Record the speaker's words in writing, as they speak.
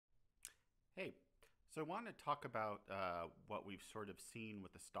Hey, so I want to talk about what we've sort of seen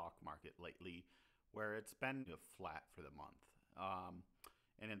with the stock market lately, where it's been flat for the month,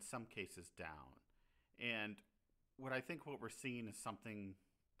 and in some cases down. And what we're seeing is something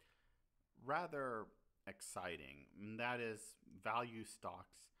rather exciting, and that is value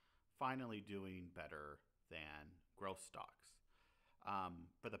stocks finally doing better than growth stocks.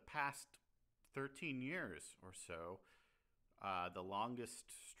 For the past 13 years or so, the longest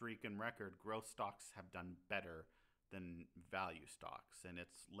streak in record, growth stocks have done better than value stocks. And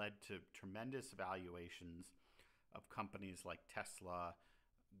it's led to tremendous valuations of companies like Tesla,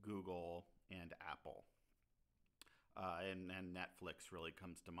 Google, and Apple. And Netflix really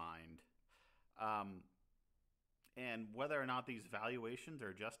comes to mind. Um, and whether or not these valuations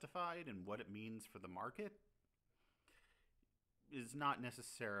are justified and what it means for the market is not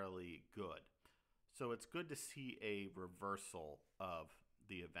necessarily good. So it's good to see a reversal of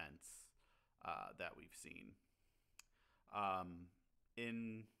the events that we've seen.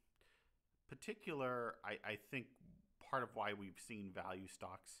 In particular, I think part of why we've seen value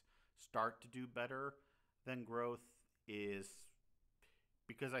stocks start to do better than growth is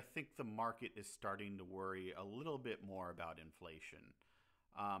because I think the market is starting to worry a little bit more about inflation.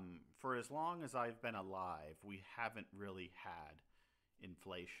 For as long as I've been alive, we haven't really had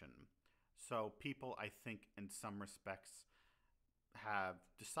inflation. So people, I think, in some respects, have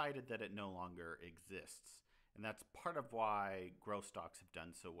decided that it no longer exists. And that's part of why growth stocks have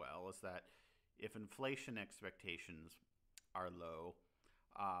done so well, is that if inflation expectations are low,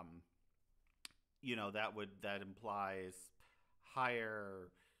 um, that implies higher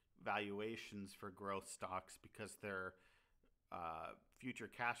valuations for growth stocks because their future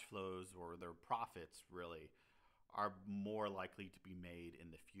cash flows or their profits really are more likely to be made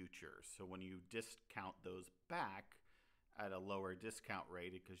in the future. So when you discount those back at a lower discount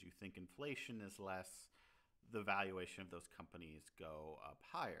rate because you think inflation is less, the valuation of those companies go up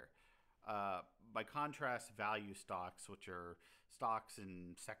higher. By contrast, value stocks, which are stocks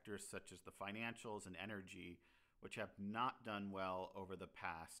in sectors such as the financials and energy, which have not done well over the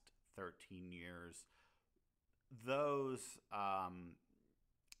past 13 years, those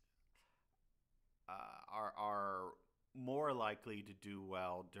are more likely to do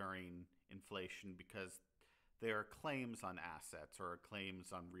well during inflation because there are claims on assets or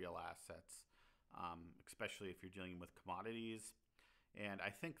claims on real assets, especially if you're dealing with commodities. And I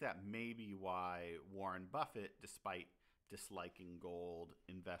think that may be why Warren Buffett, despite disliking gold,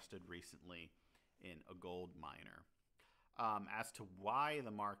 invested recently in a gold miner. As to why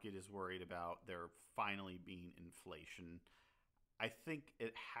the market is worried about there finally being inflation, I think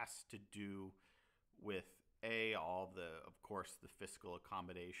it has to do with all the, of course, the fiscal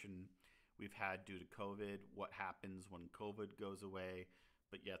accommodation we've had due to COVID. What happens when COVID goes away,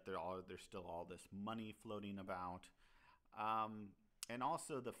 but yet there's still all this money floating about. And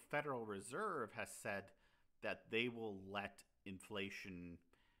also, the Federal Reserve has said that they will let inflation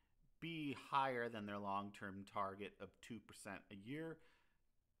be higher than their long-term target of 2% a year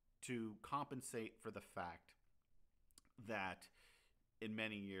to compensate for the fact that in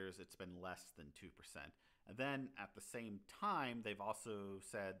many years it's been less than 2%. And then at the same time, they've also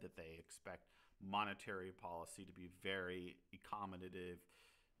said that they expect monetary policy to be very accommodative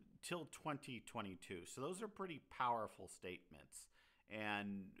till 2022. So those are pretty powerful statements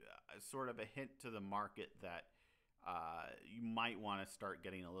and sort of a hint to the market that you might want to start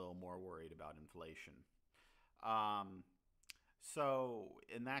getting a little more worried about inflation. Um, so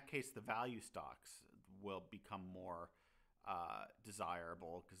in that case, the value stocks will become more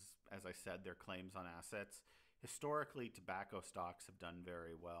desirable because, as I said, their claims on assets. Historically, tobacco stocks have done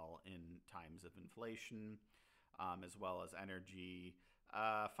very well in times of inflation, as well as energy.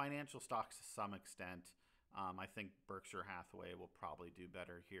 Financial stocks to some extent. I think Berkshire Hathaway will probably do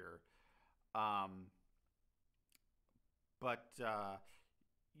better here. Um, but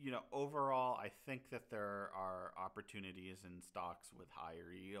overall, I think that there are opportunities in stocks with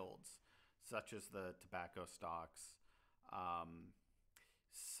higher yields, such as the tobacco stocks, um,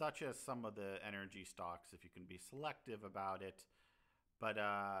 such as some of the energy stocks, if you can be selective about it. But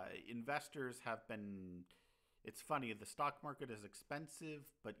investors have been. It's funny, the stock market is expensive,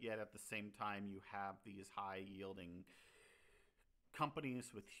 but yet at the same time, you have these high yielding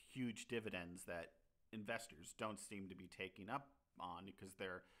companies with huge dividends that investors don't seem to be taking up on because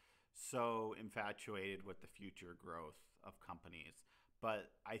they're so infatuated with the future growth of companies. But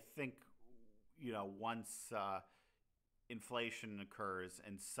I think, once inflation occurs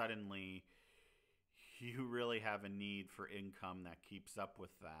and suddenly you really have a need for income that keeps up with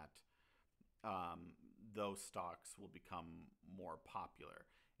that, those stocks will become more popular.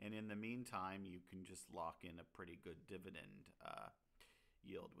 And in the meantime, you can just lock in a pretty good dividend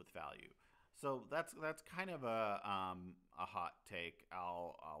yield with value. So that's kind of a hot take.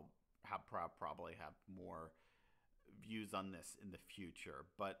 I'll probably have more views on this in the future,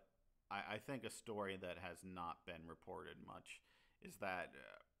 but I think a story that has not been reported much is that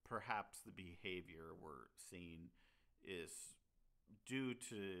perhaps the behavior we're seeing is due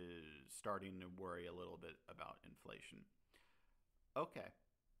to starting to worry a little bit about inflation. Okay.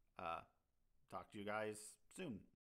 Uh, Talk to you guys soon.